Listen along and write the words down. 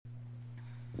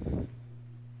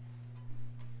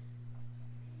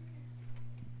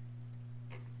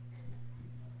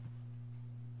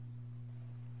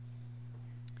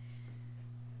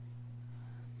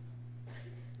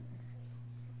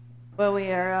Well,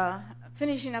 we are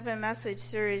finishing up a message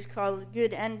series called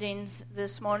Good Endings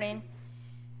this morning.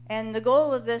 And the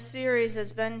goal of this series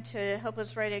has been to help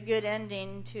us write a good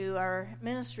ending to our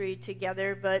ministry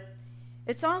together. But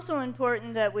it's also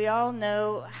important that we all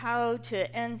know how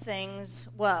to end things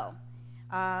well.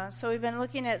 So we've been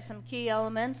looking at some key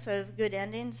elements of good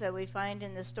endings that we find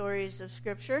in the stories of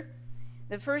Scripture.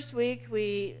 The first week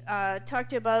we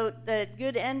talked about that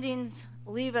good endings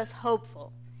leave us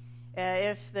hopeful.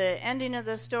 If the ending of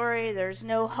the story there's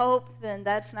no hope, then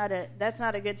that's not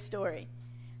a good story.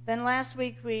 Then last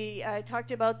week we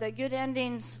talked about that good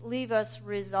endings leave us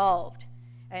resolved,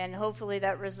 and hopefully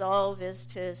that resolve is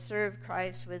to serve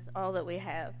Christ with all that we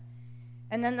have.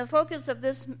 And then the focus of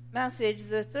this message,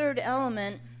 the third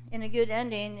element in a good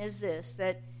ending, is this: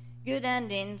 that good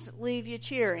endings leave you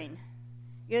cheering.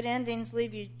 Good endings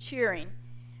leave you cheering.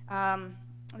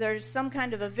 There's some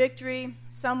kind of a victory.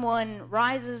 Someone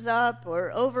rises up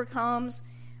or overcomes.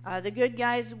 The good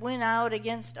guys win out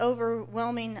against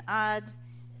overwhelming odds.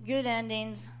 Good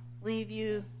endings leave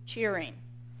you cheering.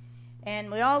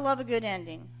 And we all love a good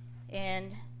ending.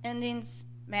 And endings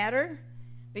matter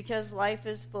because life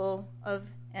is full of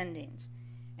endings.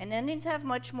 And endings have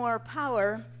much more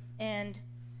power and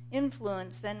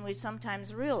influence than we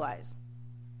sometimes realize.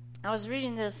 I was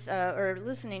reading this or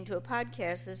listening to a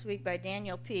podcast this week by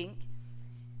Daniel Pink.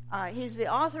 He's the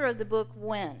author of the book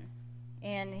When,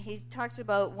 and he talks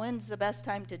about when's the best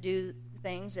time to do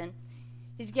things, and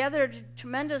he's gathered a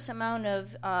tremendous amount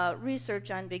of research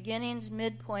on beginnings,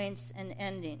 midpoints, and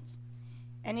endings.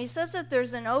 And he says that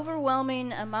there's an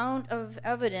overwhelming amount of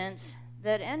evidence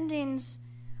that endings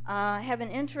have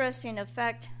an interesting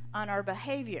effect on our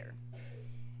behavior,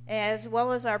 as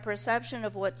well as our perception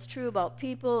of what's true about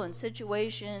people and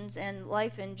situations and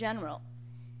life in general.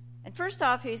 And first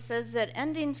off, he says that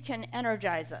endings can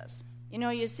energize us. You know,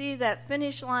 you see that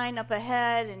finish line up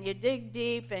ahead, and you dig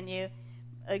deep, and you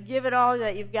give it all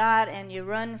that you've got, and you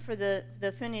run for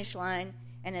the finish line,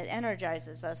 and it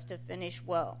energizes us to finish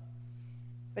well.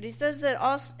 But he says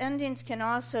that endings can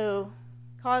also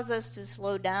cause us to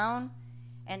slow down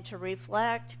and to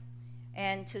reflect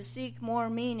and to seek more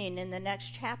meaning in the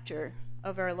next chapter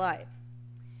of our life.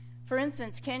 For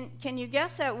instance, can you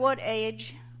guess at what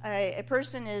age a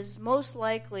person is most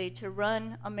likely to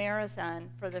run a marathon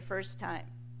for the first time?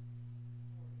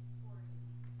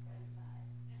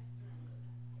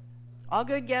 All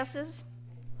good guesses?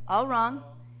 All wrong.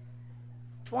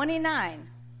 29.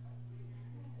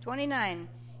 29.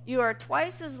 You are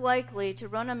twice as likely to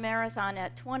run a marathon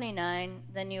at 29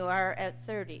 than you are at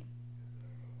 30.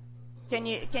 Can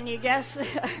you guess?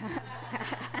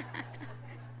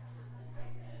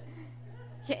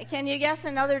 Can you guess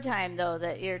another time, though,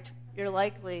 that you're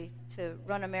likely to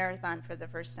run a marathon for the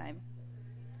first time?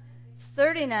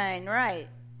 39, right.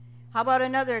 How about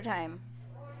another time?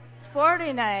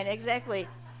 49, exactly.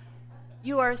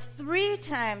 You are 3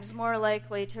 times more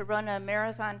likely to run a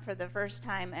marathon for the first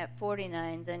time at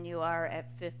 49 than you are at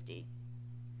 50.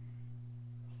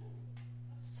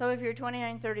 So if you're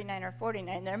 29, 39, or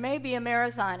 49, there may be a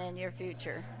marathon in your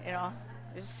future. You know,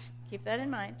 just keep that in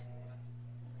mind.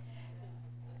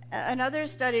 Another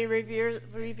study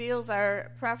reveals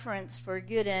our preference for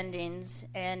good endings,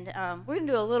 and we're going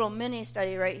to do a little mini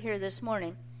study right here this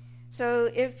morning.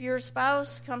 So if your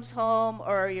spouse comes home,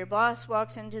 or your boss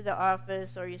walks into the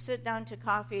office, or you sit down to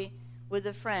coffee with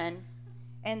a friend,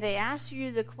 and they ask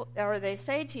you or they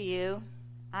say to you,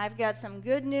 "I've got some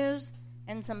good news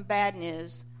and some bad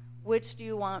news. Which do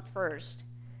you want first?"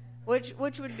 Which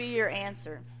would be your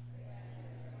answer?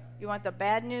 You want the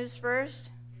bad news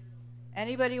first?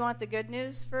 Anybody want the good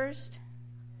news first?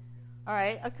 All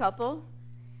right, a couple.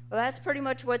 Well, that's pretty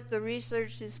much what the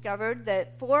research discovered,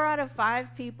 that 4 out of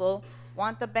 5 people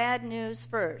want the bad news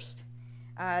first.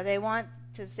 They want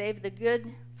to save the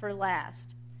good for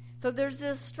last. So there's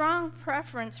this strong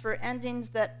preference for endings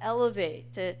that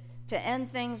elevate, to end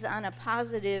things on a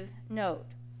positive note.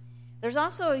 There's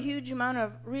also a huge amount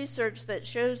of research that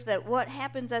shows that what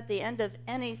happens at the end of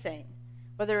anything,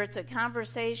 whether it's a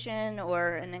conversation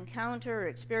or an encounter or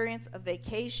experience, a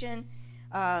vacation,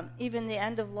 even the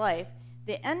end of life,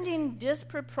 the ending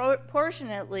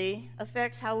disproportionately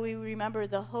affects how we remember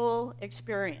the whole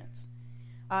experience.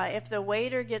 If the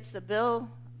waiter gets the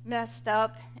bill messed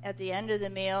up at the end of the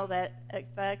meal, that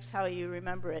affects how you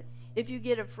remember it. If you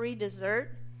get a free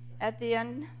dessert at the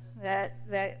end,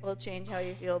 that will change how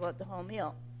you feel about the whole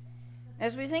meal.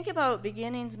 As we think about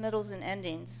beginnings, middles, and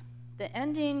endings, the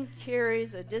ending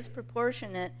carries a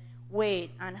disproportionate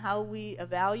weight on how we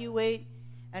evaluate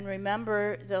and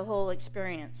remember the whole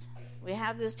experience. We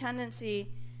have this tendency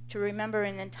to remember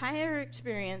an entire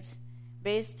experience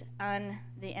based on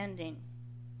the ending.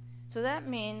 So that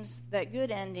means that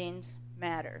good endings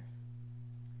matter,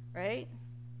 right?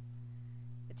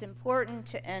 It's important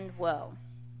to end well.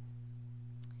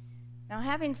 Now,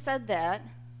 having said that,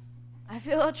 I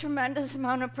feel a tremendous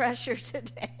amount of pressure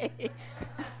today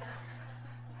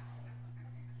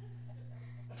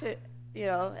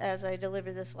as I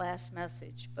deliver this last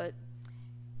message. But,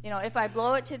 if I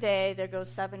blow it today, there goes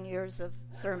 7 years of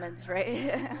sermons, right? Give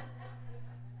them a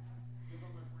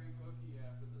free cookie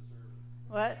after the service.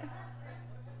 What?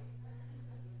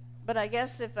 But I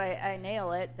guess if I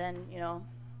nail it, then,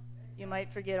 you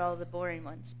might forget all the boring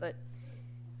ones. But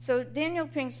so Daniel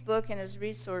Pink's book and his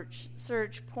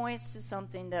research points to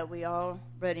something that we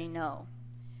already know.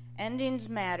 Endings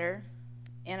matter,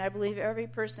 and I believe every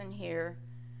person here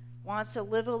wants to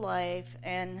live a life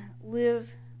and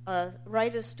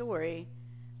write a story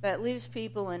that leaves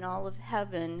people in all of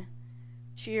heaven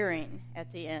cheering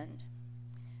at the end.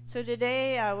 So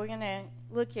today we're going to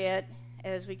look at,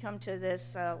 as we come to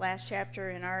this last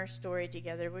chapter in our story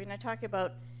together, we're going to talk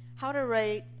about how to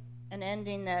write an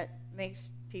ending that makes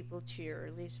people cheer,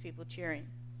 or leaves people cheering.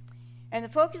 And the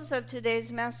focus of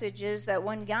today's message is that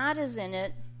when God is in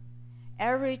it,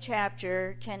 every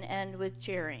chapter can end with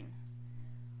cheering.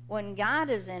 When God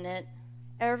is in it,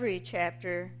 every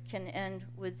chapter can end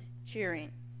with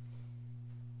cheering.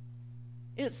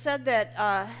 It's said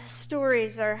that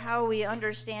stories are how we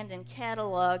understand and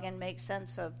catalog and make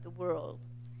sense of the world.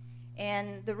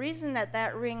 And the reason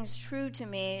that rings true to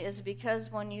me is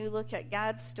because when you look at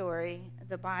God's story,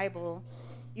 the Bible,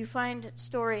 you find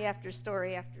story after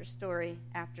story after story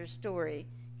after story.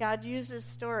 God uses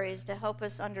stories to help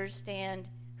us understand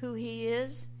who He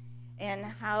is and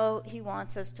how He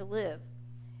wants us to live.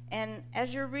 And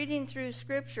as you're reading through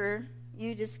Scripture,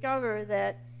 you discover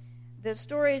that the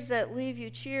stories that leave you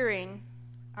cheering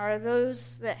are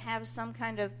those that have some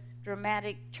kind of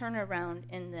dramatic turnaround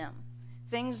in them.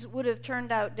 Things would have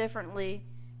turned out differently,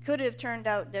 could have turned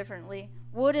out differently,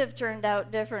 would have turned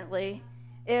out differently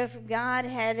if God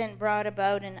hadn't brought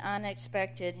about an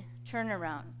unexpected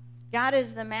turnaround. God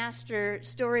is the master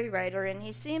story writer, and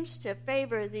He seems to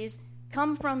favor these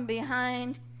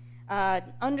come-from-behind,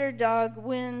 underdog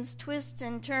wins, twists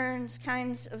and turns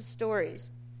kinds of stories.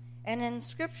 And in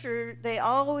Scripture, they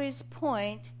always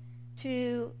point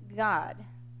to God,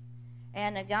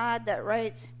 and a God that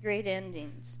writes great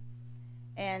endings.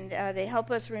 And they help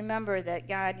us remember that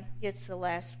God gets the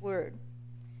last word.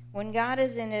 When God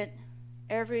is in it,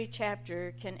 every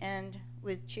chapter can end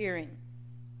with cheering.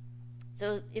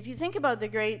 So if you think about the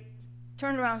great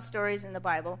turnaround stories in the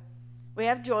Bible, we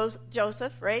have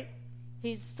Joseph, right?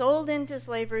 He's sold into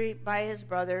slavery by his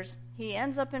brothers. He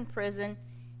ends up in prison.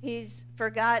 He's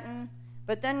forgotten.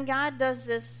 But then God does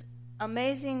this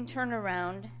amazing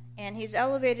turnaround, and he's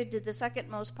elevated to the second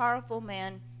most powerful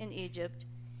man in Egypt.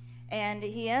 And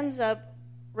he ends up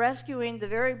rescuing the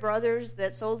very brothers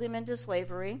that sold him into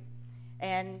slavery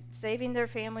and saving their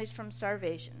families from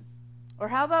starvation. Or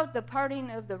how about the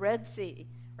parting of the Red Sea,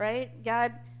 right?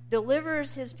 God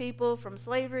delivers his people from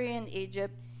slavery in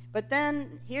Egypt, but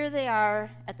then here they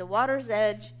are at the water's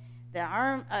edge,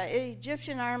 the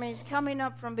Egyptian armies coming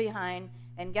up from behind,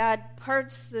 and God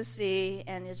parts the sea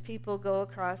and his people go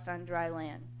across on dry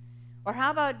land. Or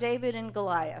how about David and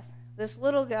Goliath? This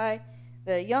little guy,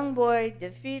 the young boy,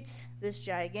 defeats this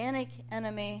gigantic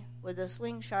enemy with a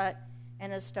slingshot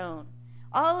and a stone.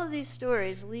 All of these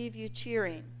stories leave you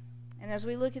cheering. And as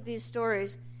we look at these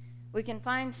stories, we can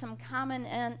find some common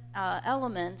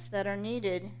elements that are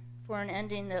needed for an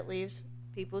ending that leaves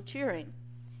people cheering.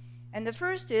 And the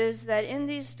first is that in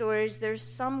these stories, there's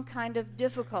some kind of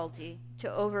difficulty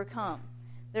to overcome.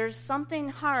 There's something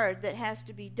hard that has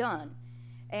to be done,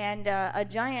 and a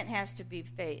giant has to be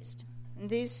faced. And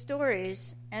these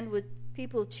stories end with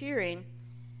people cheering.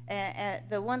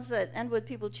 The ones that end with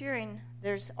people cheering,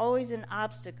 there's always an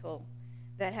obstacle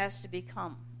that has to be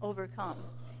overcome.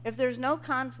 If there's no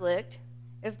conflict,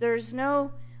 if there's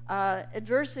no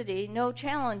adversity, no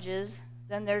challenges,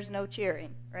 then there's no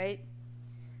cheering, right?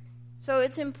 So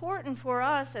it's important for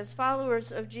us as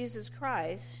followers of Jesus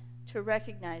Christ to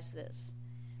recognize this.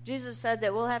 Jesus said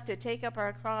that we'll have to take up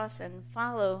our cross and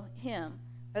follow him,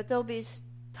 that there'll be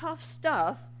tough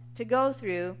stuff to go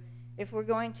through if we're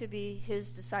going to be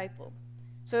his disciple.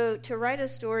 So to write a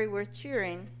story worth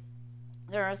cheering,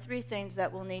 there are 3 things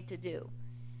that we'll need to do.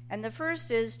 And the first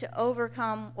is to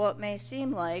overcome what may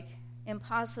seem like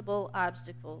impossible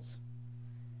obstacles.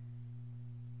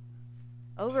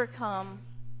 Overcome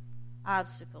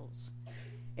obstacles.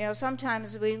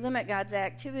 Sometimes we limit God's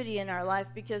activity in our life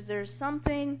because there's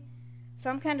something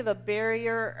some kind of a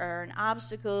barrier or an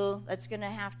obstacle that's going to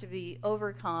have to be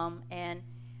overcome, and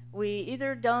we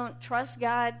either don't trust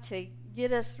God to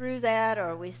get us through that,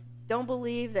 or we don't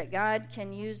believe that God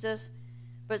can use us.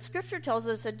 But Scripture tells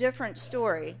us a different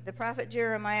story. The prophet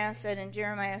Jeremiah said in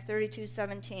Jeremiah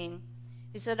 32:17,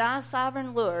 he said, "Ah,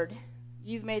 sovereign Lord,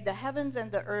 you've made the heavens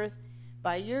and the earth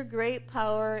by your great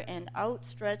power and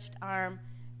outstretched arm.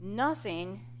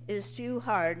 Nothing is too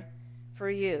hard for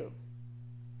you."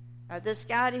 This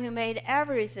God who made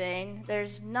everything,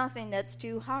 there's nothing that's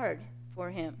too hard for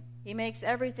him. He makes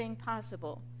everything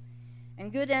possible. And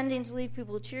good endings leave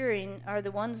people cheering are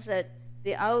the ones that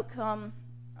the outcome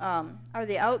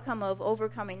of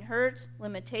overcoming hurts,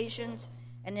 limitations,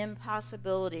 and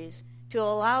impossibilities to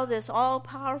allow this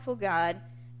all-powerful God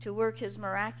to work his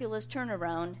miraculous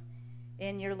turnaround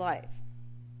in your life.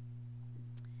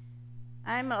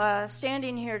 I'm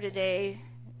standing here today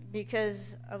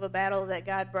because of a battle that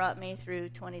God brought me through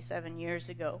 27 years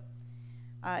ago.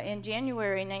 In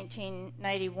January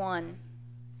 1991,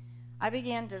 I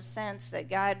began to sense that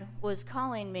God was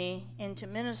calling me into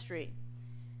ministry.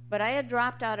 But I had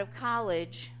dropped out of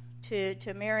college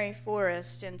to marry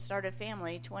Forrest and start a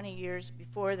family 20 years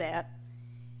before that.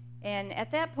 And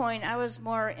at that point, I was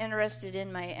more interested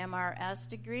in my MRS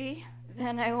degree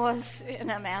than I was in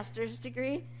a master's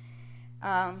degree.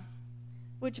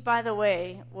 Which, by the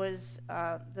way, was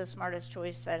the smartest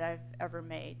choice that I've ever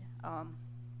made.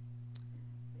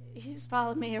 He's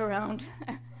followed me around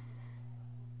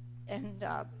and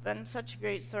been such a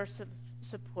great source of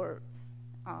support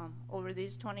over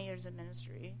these 20 years of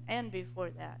ministry and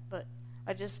before that. But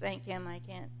I just thank him. I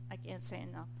can't say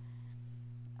enough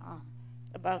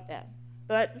about that.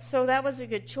 But so that was a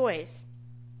good choice.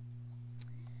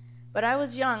 But I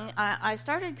was young. I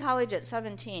started college at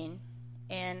 17.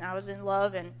 And I was in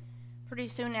love, and pretty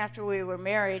soon after we were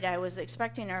married, I was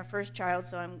expecting our first child,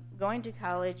 so I'm going to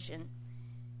college. And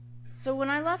so when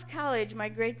I left college, my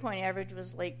grade point average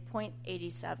was like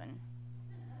 .87.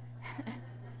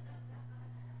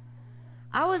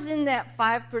 I was in that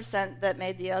 5% that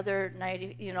made the other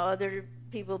 90, other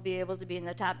people be able to be in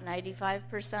the top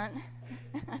 95%.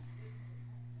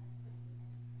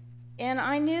 And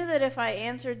I knew that if I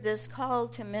answered this call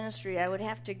to ministry, I would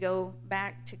have to go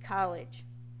back to college.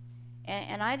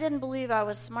 And I didn't believe I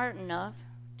was smart enough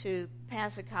to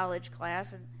pass a college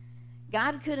class. And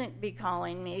God couldn't be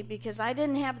calling me because I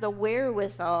didn't have the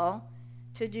wherewithal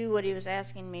to do what he was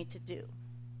asking me to do.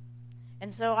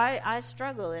 And so I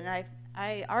struggled, and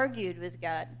I argued with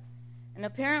God. And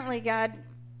apparently God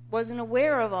wasn't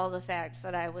aware of all the facts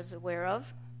that I was aware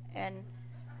of. And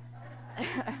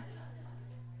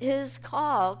his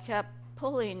call kept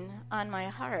pulling on my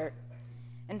heart.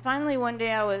 And finally one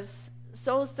day I was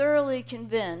so thoroughly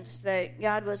convinced that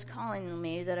God was calling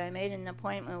me that I made an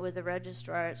appointment with the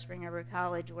registrar at Spring Arbor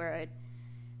College, where I'd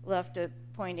left a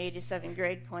 .87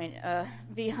 grade point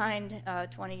behind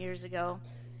 20 years ago.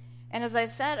 And as I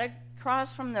sat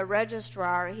across from the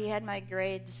registrar, he had my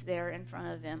grades there in front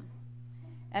of him.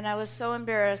 And I was so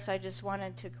embarrassed I just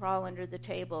wanted to crawl under the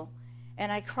table.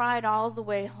 And I cried all the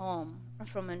way home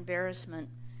from embarrassment.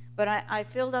 But I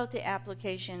filled out the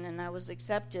application and I was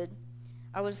accepted.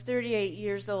 I was 38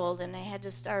 years old and I had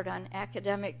to start on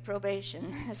academic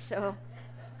probation. So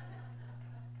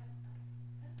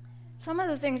some of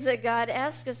the things that God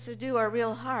asks us to do are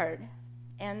real hard,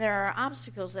 and there are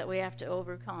obstacles that we have to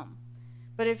overcome.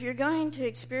 But if you're going to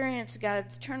experience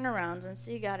God's turnarounds and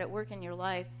see God at work in your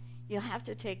life, you'll have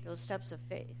to take those steps of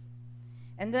faith.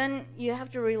 And then you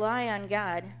have to rely on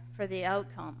God for the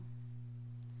outcome.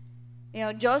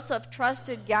 Joseph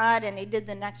trusted God and he did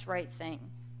the next right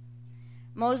thing.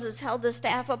 Moses held the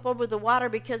staff up over the water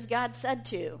because God said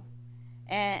to,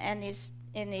 and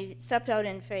he stepped out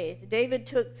in faith. David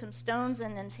took some stones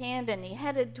in his hand and he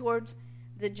headed towards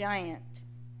the giant.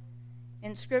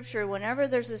 In Scripture, whenever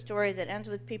there's a story that ends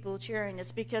with people cheering,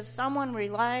 it's because someone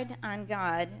relied on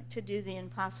God to do the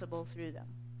impossible through them.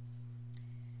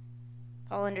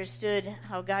 Paul understood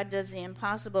how God does the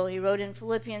impossible. He wrote in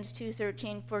Philippians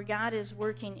 2:13, "For God is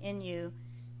working in you,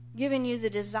 giving you the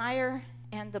desire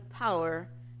and the power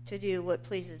to do what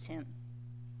pleases him."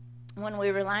 When we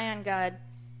rely on God,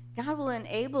 God will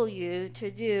enable you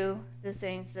to do the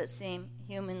things that seem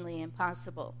humanly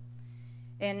impossible.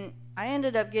 And I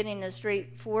ended up getting a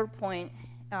straight 4-point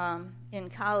in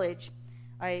college.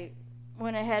 I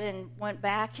went ahead and went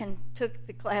back and took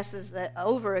the classes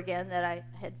over again that I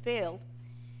had failed.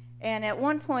 And at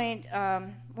one point,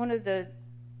 one of the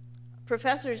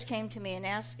professors came to me and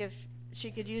asked if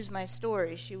she could use my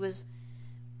story. She was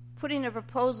putting a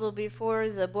proposal before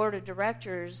the board of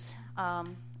directors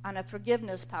on a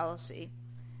forgiveness policy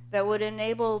that would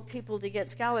enable people to get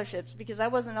scholarships, because I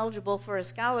wasn't eligible for a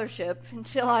scholarship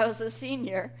until I was a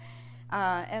senior.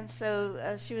 And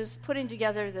so she was putting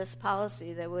together this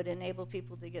policy that would enable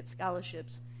people to get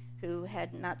scholarships who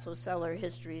had not-so-stellar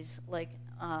histories like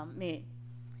me.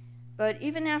 But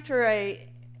even after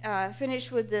I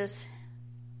finished with this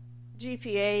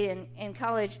GPA in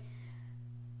college,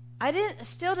 I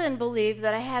still didn't believe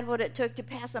that I had what it took to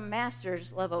pass a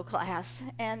master's level class.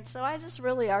 And so I just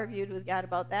really argued with God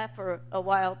about that for a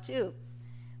while too.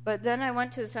 But then I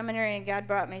went to the seminary, and God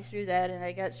brought me through that, and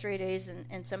I got straight A's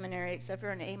in seminary, except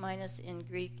for an A- in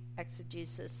Greek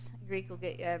exegesis. Greek will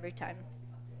get you every time.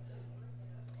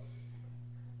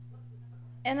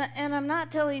 And I'm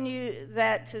not telling you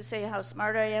that to say how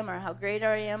smart I am or how great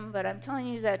I am, but I'm telling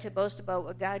you that to boast about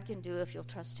what God can do if you'll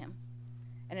trust him.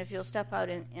 And if you'll step out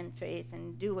in faith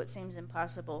and do what seems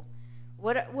impossible.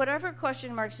 Whatever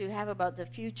question marks you have about the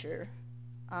future,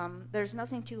 there's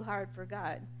nothing too hard for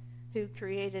God, who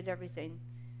created everything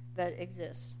that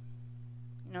exists.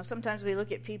 You know, sometimes we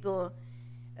look at people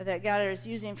that God is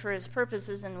using for his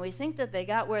purposes, and we think that they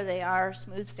got where they are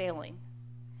smooth sailing.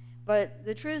 But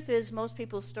the truth is, most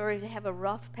people's stories have a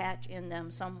rough patch in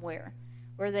them somewhere,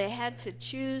 where they had to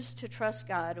choose to trust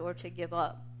God or to give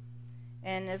up.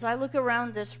 And as I look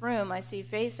around this room, I see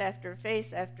face after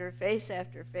face after face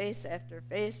after face after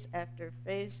face after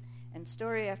face, and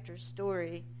story after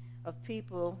story of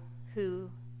people who,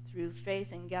 through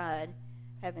faith in God,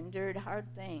 have endured hard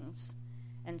things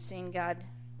and seen God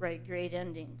write great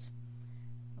endings.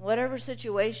 Whatever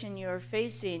situation you're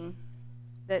facing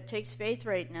that takes faith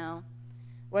right now,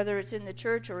 whether it's in the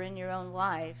church or in your own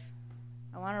life,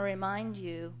 I want to remind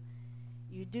you,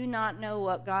 you do not know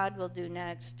what God will do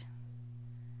next,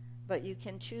 but you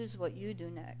can choose what you do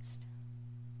next.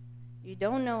 You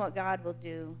don't know what God will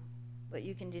do, but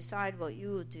you can decide what you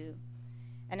will do.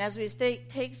 And as we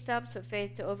take steps of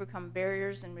faith to overcome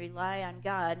barriers and rely on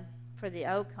God for the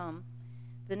outcome,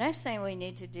 the next thing we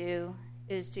need to do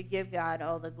is to give God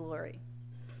all the glory.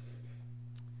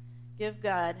 Give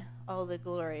God all the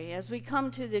glory. As we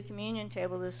come to the communion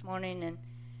table this morning and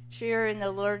share in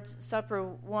the Lord's Supper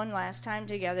one last time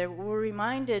together, we're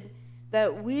reminded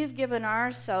that we've given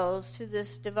ourselves to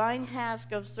this divine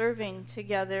task of serving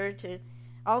together, to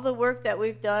all the work that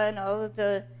we've done, all of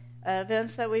the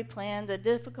events that we planned, the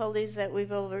difficulties that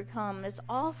we've overcome. It's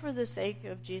all for the sake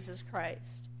of Jesus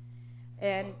Christ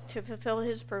and to fulfill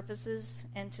his purposes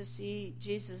and to see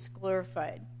Jesus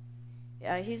glorified.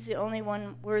 He's the only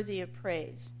one worthy of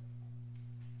praise.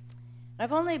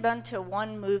 I've only been to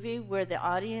one movie where the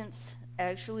audience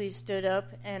actually stood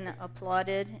up and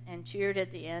applauded and cheered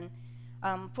at the end.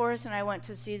 Forrest and I went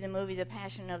to see the movie The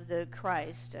Passion of the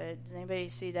Christ. Did anybody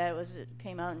see that? It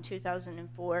came out in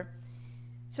 2004.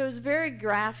 So it was very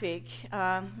graphic,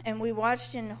 and we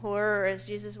watched in horror as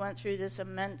Jesus went through this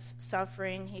immense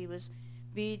suffering. He was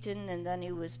beaten, and then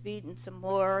he was beaten some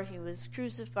more. He was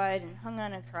crucified and hung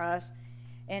on a cross,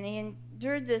 and he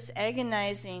endured this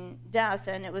agonizing death,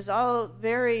 and it was all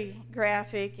very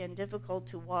graphic and difficult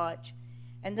to watch.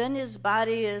 And then his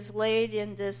body is laid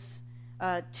in this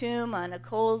tomb on a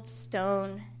cold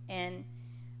stone, and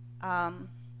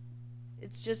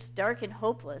it's just dark and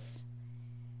hopeless.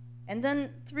 And then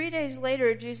 3 days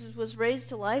later, Jesus was raised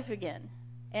to life again.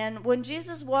 And when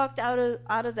Jesus walked out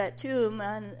of that tomb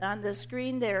on the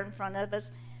screen there in front of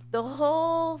us, the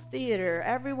whole theater,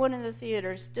 everyone in the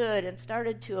theater stood and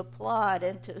started to applaud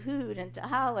and to hoot and to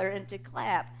holler and to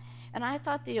clap. And I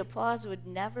thought the applause would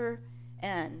never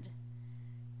end.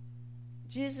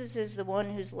 Jesus is the one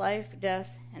whose life,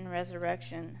 death, and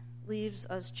resurrection leaves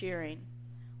us cheering.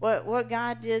 What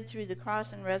God did through the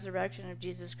cross and resurrection of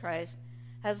Jesus Christ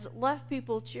has left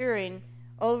people cheering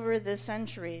over the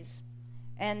centuries.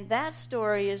 And that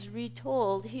story is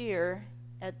retold here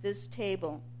at this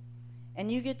table.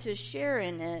 And you get to share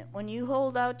in it when you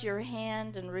hold out your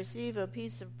hand and receive a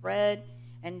piece of bread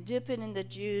and dip it in the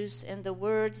juice, and the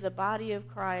words, the body of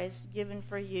Christ given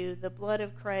for you, the blood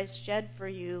of Christ shed for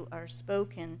you, are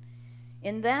spoken.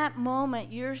 In that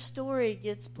moment, your story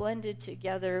gets blended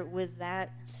together with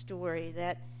that story,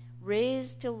 that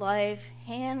raised to life,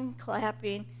 hand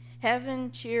clapping,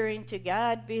 heaven cheering, to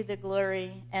God be the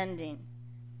glory ending.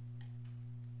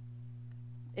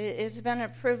 It's been a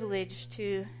privilege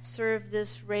to serve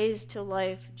this raised to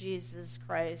life Jesus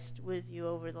Christ with you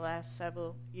over the last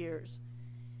several years.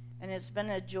 And it's been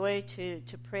a joy to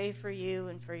pray for you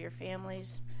and for your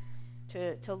families,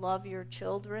 to love your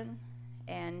children,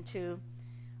 and to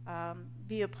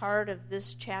be a part of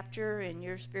this chapter in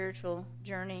your spiritual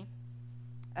journey.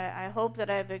 I hope that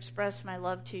I've expressed my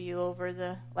love to you over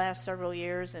the last several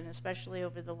years, and especially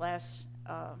over the last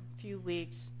few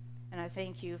weeks. And I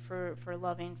thank you for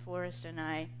loving Forrest and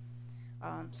I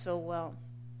so well.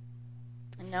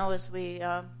 And now as we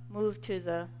move to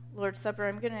the Lord's Supper,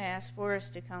 I'm going to ask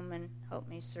Forrest to come and help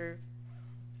me serve.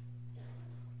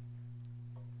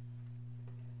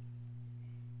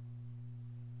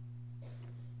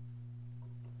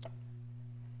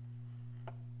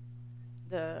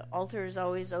 The altar is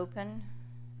always open,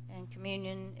 and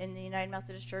communion in the United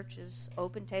Methodist Church is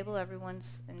open table.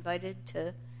 Everyone's invited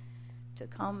to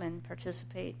come and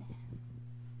participate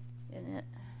in it.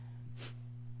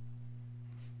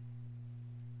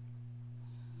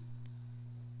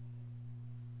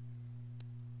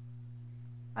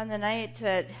 On the night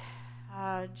that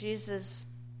Jesus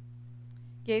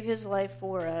gave his life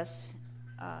for us,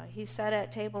 he sat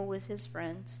at table with his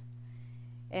friends,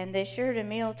 and they shared a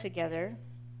meal together,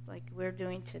 like we're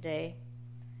doing today.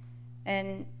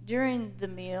 And during the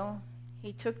meal,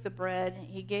 he took the bread,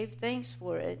 he gave thanks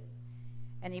for it,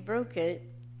 and he broke it.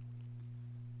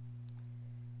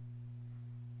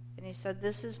 And he said,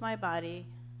 "This is my body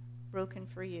broken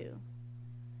for you."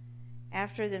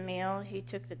 After the meal, he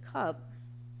took the cup,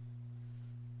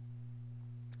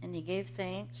 and he gave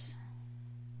thanks.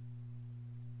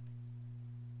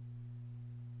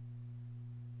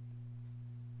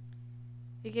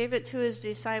 He gave it to his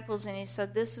disciples, and he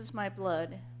said, "This is my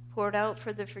blood, poured out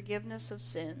for the forgiveness of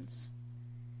sins."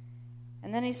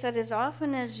 And then he said, "As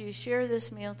often as you share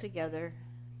this meal together,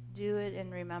 do it in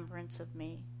remembrance of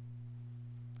me."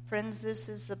 Friends, this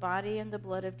is the body and the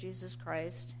blood of Jesus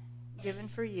Christ, given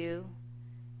for you,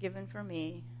 given for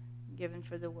me, given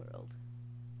for the world.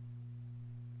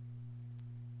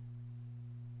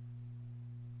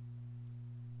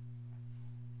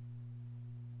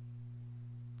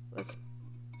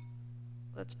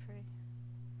 Let's pray.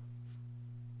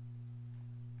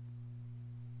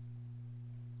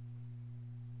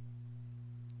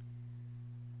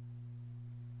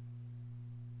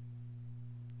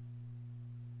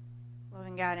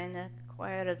 Loving God, in the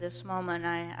quiet of this moment,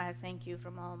 I thank you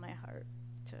from all my heart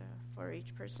for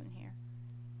each person here.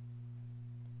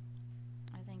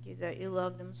 I thank you that you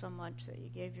loved them so much that you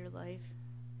gave your life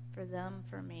for them,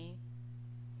 for me.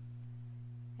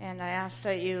 And I ask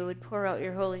that you would pour out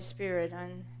your Holy Spirit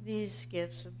on these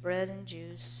gifts of bread and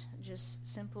juice, just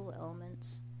simple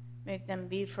elements. Make them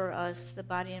be for us the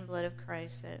body and blood of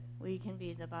Christ, that we can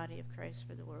be the body of Christ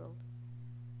for the world.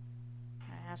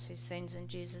 I ask these things in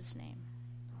Jesus' name.